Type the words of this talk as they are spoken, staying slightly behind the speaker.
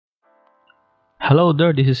Hello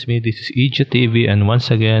there, this is me, this is EJTV, and once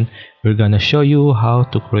again, we're gonna show you how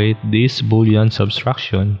to create this Boolean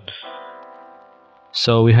subtraction.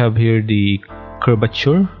 So we have here the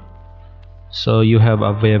curvature. So you have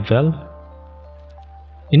a bevel.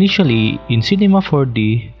 Initially, in Cinema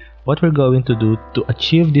 4D, what we're going to do to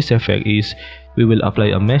achieve this effect is we will apply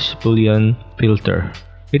a mesh Boolean filter.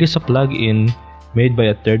 It is a plugin made by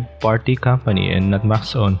a third-party company and not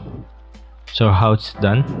Maxon. So how it's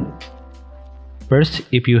done? First,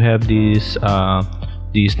 if you have this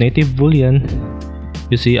native Boolean,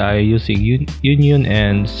 you see I using union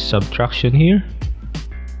and subtraction here.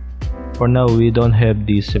 For now, we don't have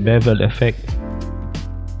this bevel effect.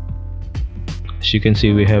 As you can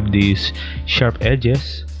see, we have these sharp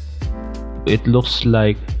edges. It looks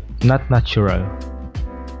like not natural.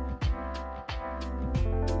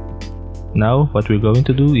 Now, what we're going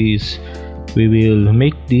to do is we will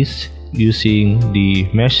make this using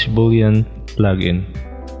the mesh Boolean plugin.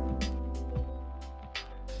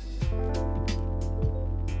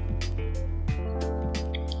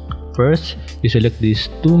 First, you select these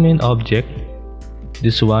two main objects,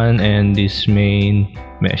 this one and this main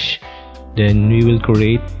mesh. Then we will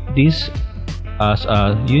create this as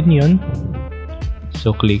a union.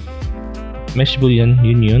 So click mesh Boolean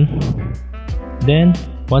union. Then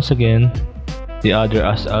once again, the other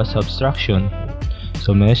as a subtraction.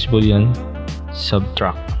 So mesh Boolean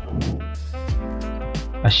subtract.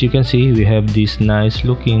 As you can see, we have this nice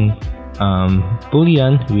looking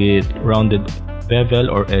Boolean with rounded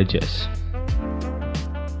bevel or edges.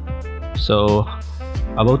 So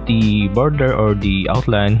about the border or the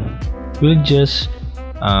outline, we'll just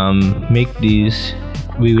make this,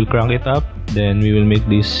 we will crank it up, then we will make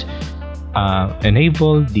this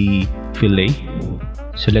enable the fillet.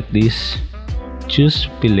 Select this, choose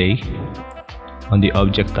fillet on the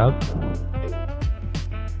object tab.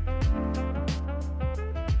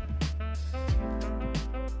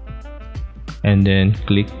 And then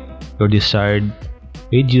click your desired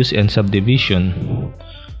radius and subdivision.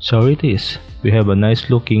 So it is, we have a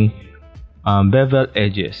nice looking bevel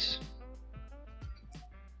edges.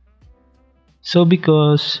 So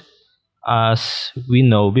because as we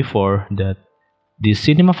know before that the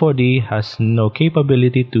Cinema 4D has no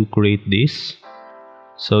capability to create this,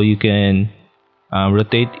 so you can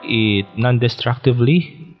rotate it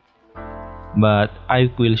non-destructively, but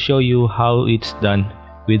I will show you how it's done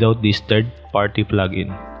without this third-party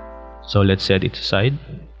plugin. So let's set it aside.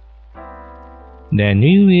 Then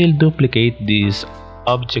we will duplicate these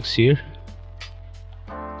objects here.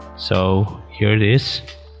 So here it is.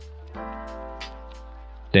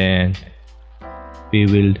 Then we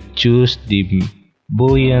will choose the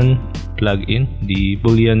Boolean plugin, the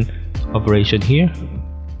Boolean operation here.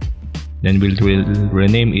 Then we'll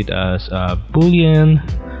rename it as Boolean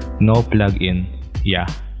no plugin. Yeah,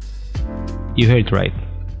 you heard right.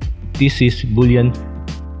 This is Boolean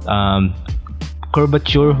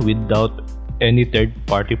curvature without any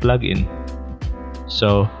third-party plugin.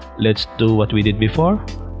 So let's do what we did before.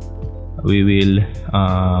 We will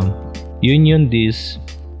union these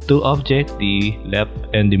two objects, the left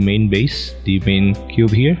and the main base, the main cube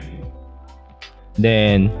here.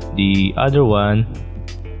 Then the other one,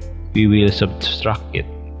 we will subtract it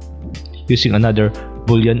using another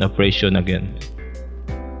Boolean operation again.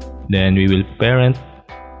 Then we will parent.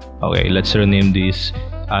 Okay, let's rename this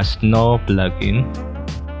as no plugin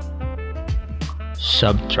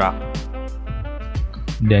subtract.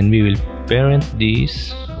 Then we will parent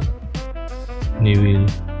this. We will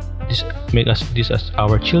make this as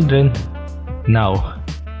our children. Now,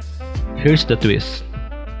 here's the twist.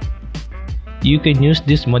 You can use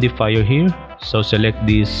this modifier here. So select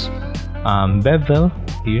this bevel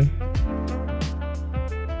here.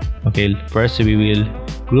 Okay, first we will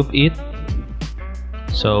group it.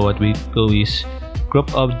 So what we do is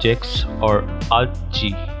group objects or Alt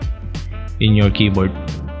G in your keyboard.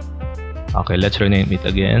 Okay, let's rename it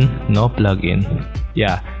again, no plugin.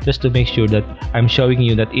 Yeah, just to make sure that I'm showing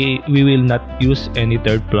you that we will not use any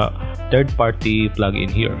third-party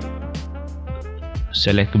plugin here.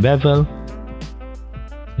 Select bevel.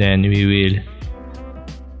 Then we will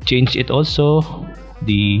change it also,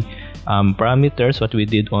 the parameters, what we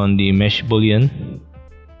did on the mesh Boolean.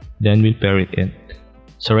 Then we'll pair it in.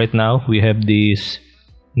 So right now we have this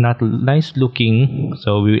not nice looking,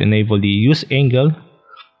 so we enable the use angle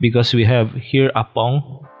because we have here a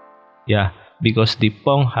pong. Yeah, because the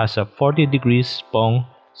pong has a 40 degrees pong,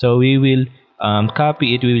 so we will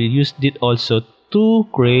copy it. We will use it also to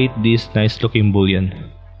create this nice looking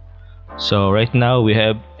Boolean. So right now we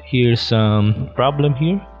have here some problem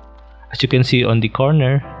here, as you can see on the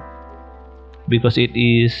corner, because it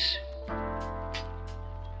is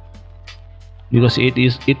because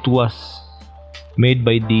it was made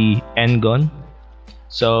by the n-gon,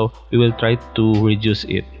 so we will try to reduce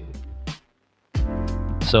it.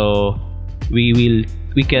 So we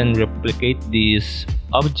can replicate this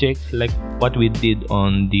object like what we did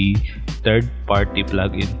on the third-party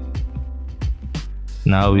plugin.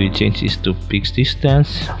 Now we change this to fixed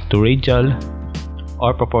distance, to radial,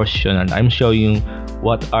 or proportional. I'm showing you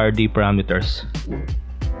what are the parameters.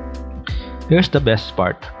 Here's the best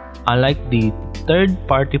part. Unlike the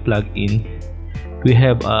third-party plugin, we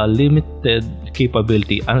have a limited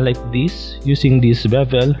capability. Unlike this, using this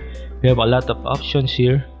bevel, we have a lot of options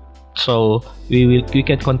here, so we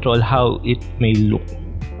can control how it may look.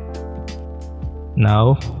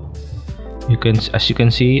 Now as you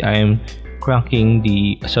can see, I am cranking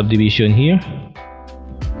the subdivision here,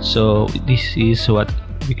 so this is what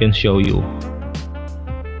we can show you.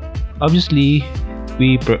 Obviously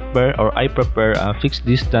I prepare a fixed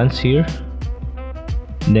distance here.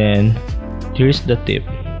 Then here's the tip.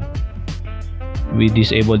 We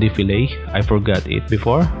disable the fillet. I forgot it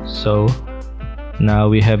before, so now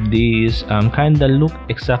we have this kinda look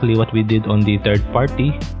exactly what we did on the third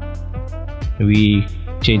party. We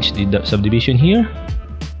change the subdivision here.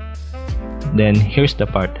 Then here's the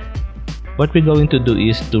part. What we're going to do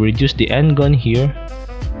is to reduce the n-gon here.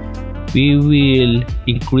 We will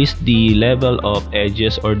increase the level of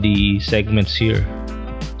edges or the segments here.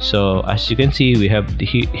 So as you can see, we have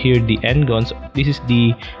here the n-gons. This is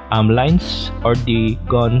the lines or the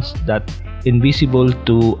gons that invisible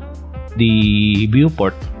to the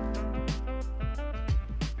viewport.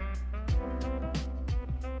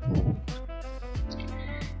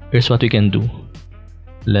 Here's what we can do.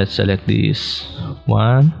 Let's select this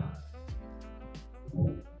one.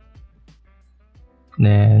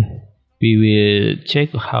 Then we will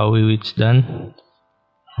check how it's done.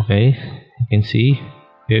 Okay, you can see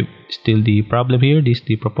we have still the problem here. This is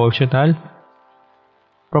the proportional.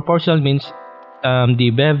 Proportional means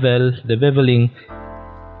the beveling,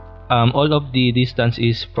 all of the distance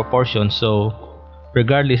is proportion. So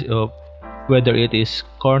regardless of whether it is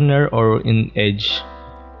corner or in edge.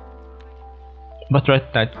 But right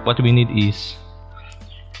now, what we need is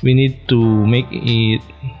we need to make it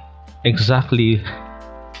exactly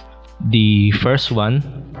the first one,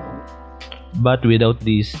 but without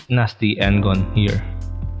this nasty n-gon here.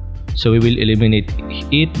 So we will eliminate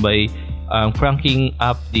it by cranking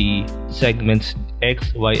up the segments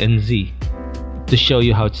X, Y, and Z to show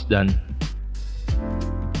you how it's done.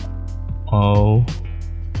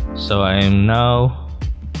 So I am now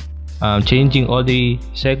changing all the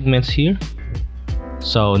segments here.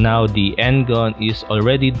 So now the n-gon is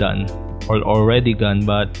already done or already gone,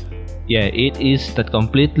 but yeah, it is not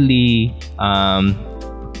completely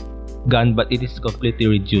gone, but it is completely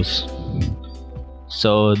reduced.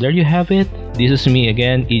 So there you have it. This is me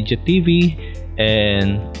again, Idiot TV,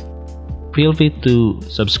 and feel free to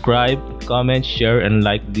subscribe, comment, share, and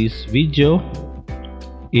like this video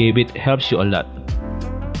if it helps you a lot.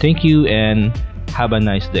 Thank you and have a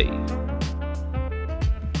nice day.